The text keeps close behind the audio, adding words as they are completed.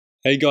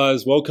Hey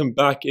guys, welcome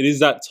back. It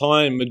is that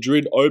time,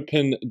 Madrid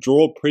Open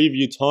draw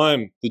preview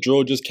time. The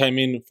draw just came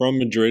in from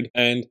Madrid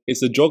and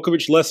it's a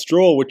Djokovic-less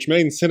draw, which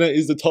means Sinner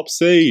is the top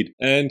seed.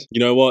 And you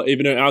know what,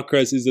 even though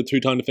Alcaraz is the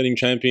two-time defending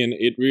champion,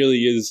 it really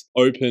is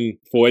open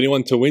for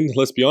anyone to win,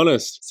 let's be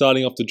honest.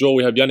 Starting off the draw,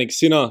 we have Jannik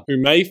Sinner,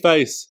 who may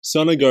face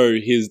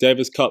Sonego, his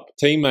Davis Cup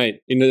teammate,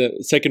 in the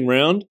second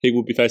round. He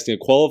will be facing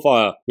a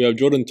qualifier. We have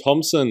Jordan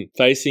Thompson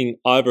facing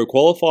either a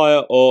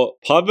qualifier or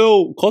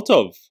Pavel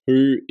Kotov,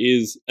 who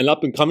is an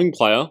up-and-coming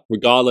player,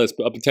 regardless,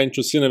 but a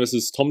potential Sinner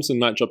versus Thompson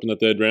matchup in the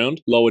third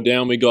round. Lower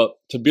down, we got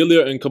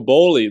Tabilio and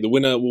Caboli. The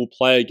winner will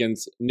play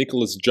against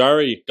Nicholas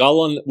Jarry.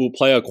 Garland will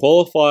play a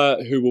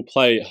qualifier who will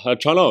play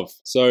Khachanov.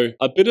 So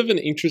a bit of an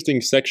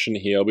interesting section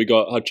here. We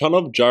got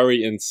Khachanov,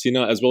 Jarry, and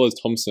Sinner, as well as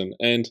Thompson.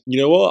 And you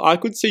know what? I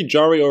could see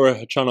Jarry or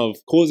Khachanov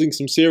causing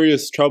some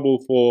serious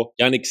trouble for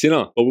Jannik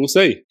Sinner, but we'll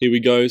see. Here we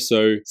go.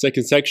 So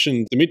second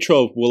section,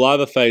 Dimitrov will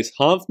either face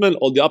Hanfmann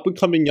or the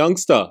up-and-coming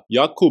youngster,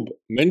 Jakub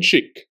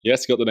Menšik.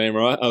 Yes, got the name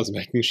right. I was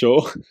making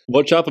sure.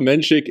 Watch out for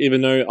Menšik,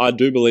 even though I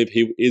do believe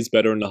he is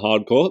better in the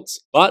hard courts.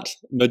 But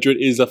Madrid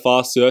is a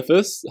fast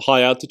surface,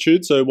 high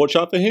altitude, so watch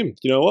out for him.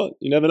 You know what?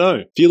 You never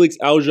know. Felix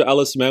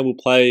Auger-Aliassime will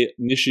play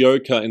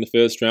Nishioka in the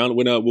first round.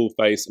 Winner will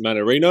face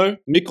Mannarino.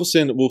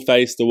 Mikkelsen will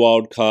face the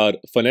wild card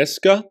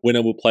Fonesca.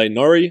 Winner will play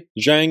Norrie.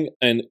 Zhang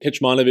and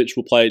Kecmanovic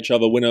will play each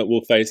other. Winner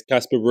will face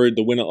Casper Ruud,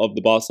 the winner of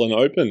the Barcelona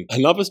Open.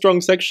 Another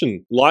strong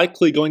section.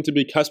 Likely going to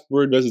be Casper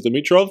Ruud versus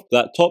Dimitrov.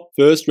 That top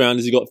first round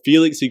is you got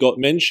Felix, you got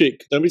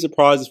Menšik. Don't be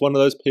surprised if one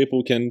of those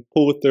people can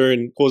pull through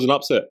and cause an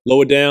upset.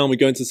 Lower down, we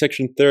go into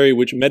section 3,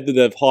 which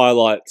Medvedev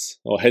highlights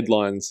or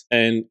headlines,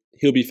 and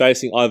he'll be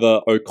facing either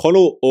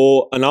O'Connell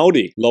or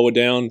Analyse. Lower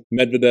down,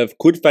 Medvedev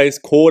could face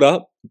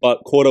Korda,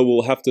 but Korda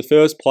will have to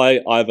first play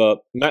either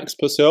Max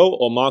Purcell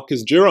or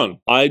Marcus Giron.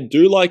 I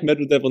do like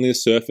Medvedev on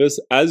this surface,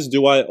 as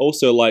do I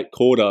also like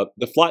Korda.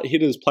 The flat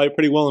hitters play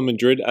pretty well in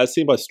Madrid, as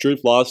seen by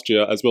Struff last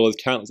year, as well as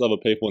countless other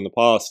people in the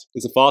past.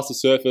 It's a faster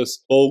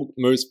surface, ball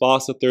moves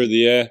faster through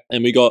the air,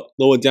 and we got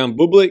lower down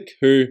Bublik,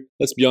 who,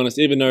 let's be honest,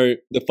 even though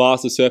the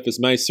faster surface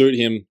may suit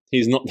him,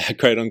 he's not that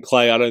great on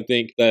clay. I don't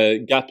think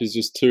the gap is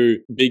just too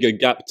big a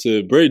gap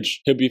to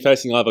bridge. He'll be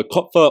facing either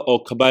Kopfer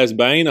or Caballas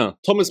Baena.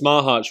 Thomas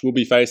Mahach will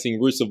be facing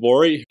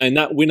Rusevori, and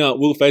that winner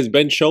will face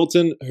Ben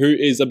Shelton, who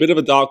is a bit of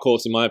a dark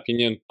horse in my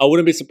opinion. I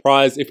wouldn't be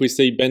surprised if we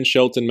see Ben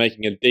Shelton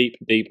making a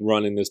deep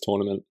run in this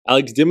tournament.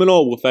 Alex de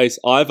Minaur will face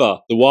either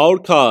the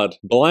wild card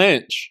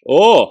Blanche,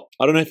 or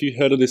I don't know if you've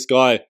heard of this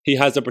guy. He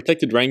has a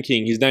protected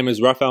ranking. His name is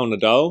Rafael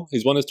Nadal.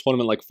 He's won his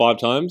tournament like 5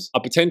 times.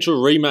 A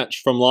potential rematch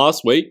from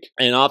last week,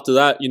 and after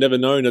that, you never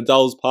know,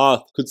 Nadal's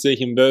path could see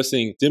him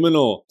versing de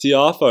Minaur,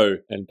 Tiafoe,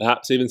 and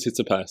perhaps even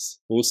Tsitsipas.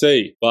 We'll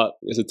see, but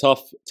it's a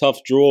tough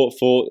draw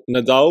for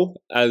Nadal,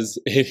 as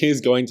it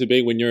is going to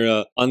be when you're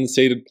an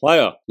unseeded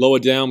player. Lower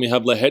down, we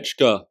have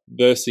Lehečka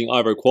versing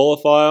either a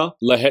qualifier,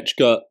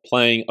 Lehečka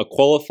playing a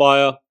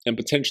qualifier, and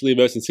potentially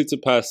versus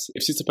Tsitsipas.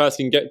 If Tsitsipas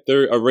can get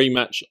through a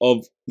rematch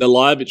of the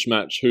Lajovic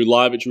match, who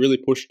Lajovic really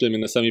pushed him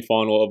in the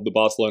semi-final of the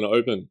Barcelona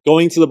Open.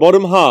 Going to the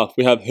bottom half,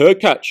 we have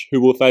Hurkacz, who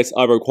will face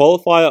either a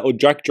qualifier or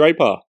Jack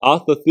Draper.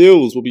 Arthur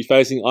Thiels will be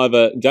facing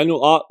either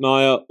Daniel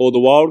Altmaier or the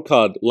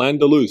wildcard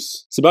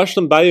Landelus.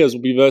 Sebastian Baez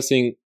will be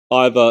versing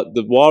either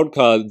the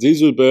wildcard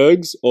Zizou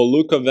Bergs or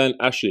Luca Van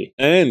Asche.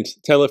 And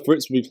Taylor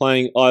Fritz will be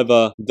playing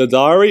either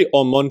Dadari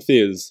or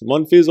Monfils.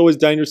 Monfils always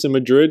dangerous in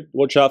Madrid.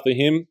 Watch out for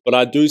him. But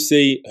I do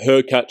see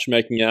Hurkacz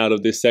making it out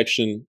of this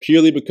section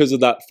purely because of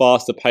that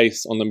faster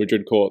pace on the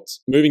Madrid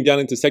courts. Moving down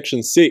into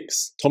section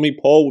 6, Tommy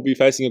Paul will be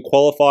facing a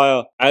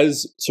qualifier,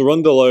 as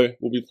Cerundolo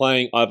will be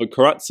playing either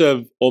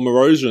Karatsev or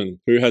Morozin,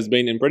 who has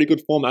been in pretty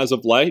good form as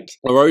of late.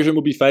 Morozin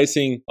will be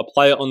facing a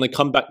player on the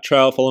comeback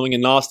trail following a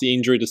nasty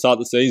injury to start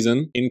the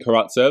season in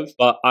Karatsev,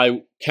 but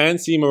I can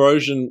see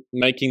Morozin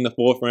making the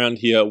 4th round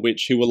here,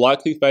 which he will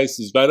likely face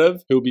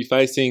Zverev, who will be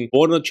facing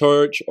Borna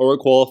Coric or a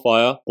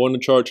qualifier. Borna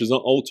Coric is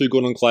not all too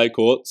good on clay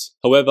courts.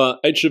 However,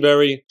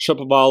 Echeverry,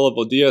 Shapovalov,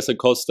 or Diaz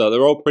Acosta,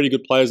 they're all pretty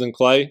good players on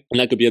clay, and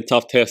that could be a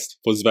tough test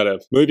for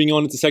Zverev. Moving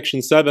on into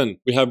section 7,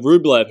 we have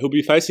Rublev, who'll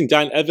be facing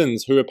Dan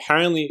Evans, who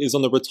apparently is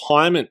on the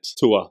retirement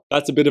tour.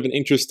 That's a bit of an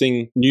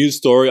interesting news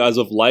story as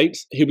of late.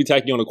 He'll be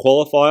taking on a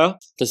qualifier.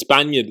 The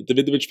Spaniard,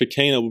 Davidovich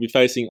Fekina, will be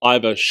facing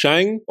either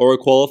Shang or a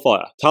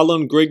qualifier.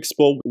 Talon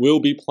Grigspor will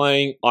be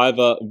playing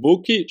either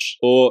Vukic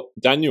or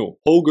Daniel.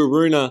 Holger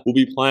Rune will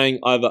be playing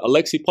either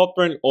Alexei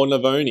Popyrin or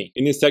Navoni.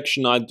 In this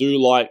section, I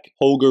do like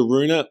Holger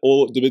Rune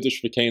or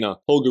Davidovich Fekina.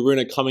 Holger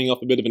Rune coming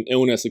off a bit of an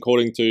illness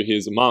according to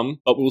his mum,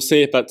 but we'll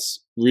see if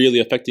that's really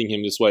affecting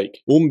him this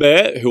week.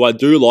 Humbert, who I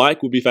do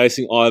like, will be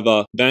facing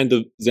either Van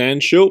de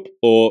Zandschulp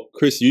or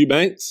Chris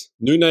Eubanks.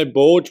 Nune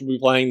Borg will be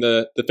playing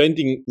the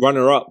defending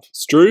runner-up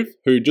Struff,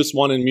 who just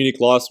won in Munich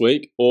last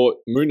week, or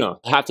Muna.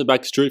 I have to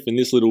back Struff in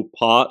this little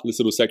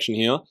section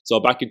here, so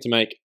I'll back him to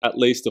make at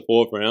least the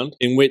 4th round,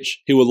 in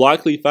which he will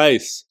likely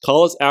face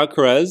Carlos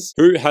Alcaraz,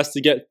 who has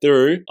to get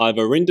through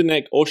either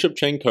Rinderknech or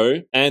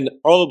Shevchenko, and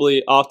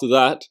probably after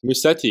that,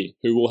 Musetti,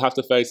 who will have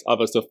to face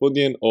either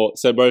Safunian or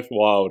Seboth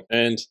Wild.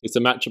 And it's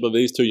a matchup of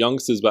these two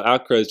youngsters, but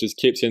Alcaraz just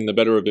keeps getting the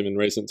better of him in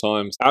recent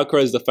times.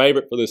 Alcaraz is the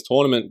favourite for this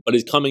tournament, but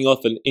he's coming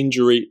off an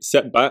injury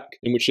setback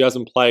in which he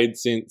hasn't played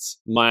since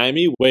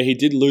Miami, where he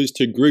did lose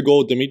to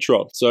Grigor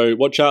Dimitrov. So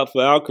watch out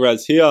for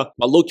Alcaraz here.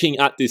 But looking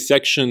at this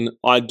section,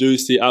 I do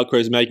see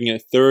Alcaraz making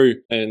it through,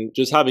 and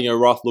just having a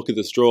rough look at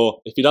the draw.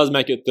 If he does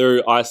make it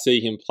through, I see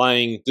him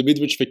playing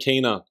Djokovic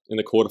Fekina in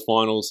the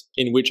quarterfinals,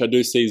 in which I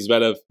do see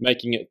Zverev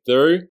making it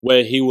through,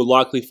 where he will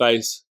likely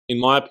face, in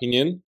my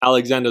opinion,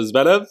 Alexander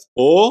Zverev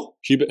or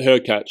Hubert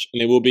Hurkacz,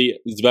 and it will be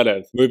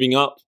Zverev. Moving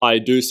up, I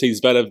do see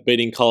Zverev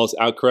beating Carlos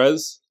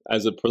Alcaraz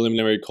as a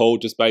preliminary call,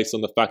 just based on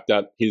the fact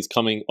that he's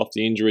coming off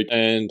the injury,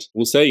 and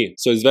we'll see.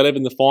 So Zverev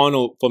in the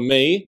final, for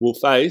me, will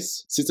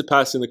face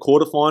Tsitsipas in the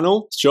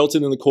quarterfinal,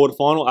 Shelton in the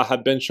quarterfinal. I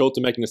have Ben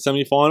Shelton making the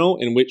semi-final,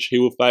 in which he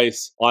will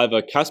face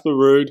either Casper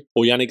Ruud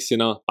or Jannik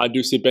Sinner. I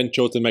do see Ben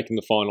Shelton making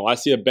the final. I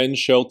see a Ben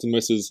Shelton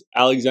versus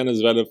Alexander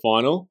Zverev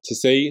final to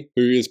see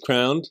who is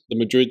crowned the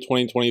Madrid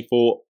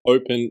 2024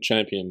 Open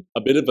champion.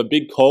 A bit of a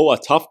big call, a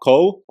tough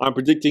call. I'm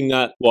predicting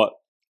that,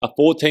 a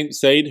 14th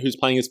seed who's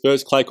playing his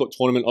first clay court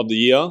tournament of the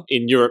year,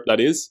 in Europe that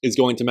is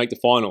going to make the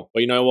final. But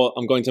you know what?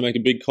 I'm going to make a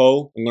big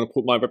call. I'm going to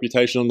put my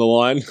reputation on the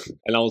line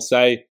and I'll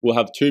say we'll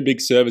have two big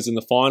servers in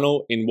the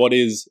final in what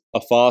is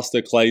a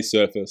faster clay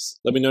surface.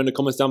 Let me know in the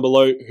comments down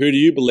below, who do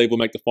you believe will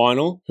make the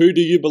final? Who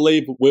do you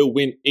believe will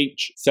win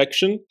each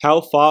section?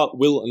 How far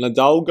will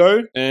Nadal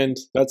go? And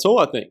that's all,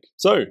 I think.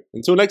 So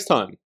until next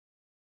time.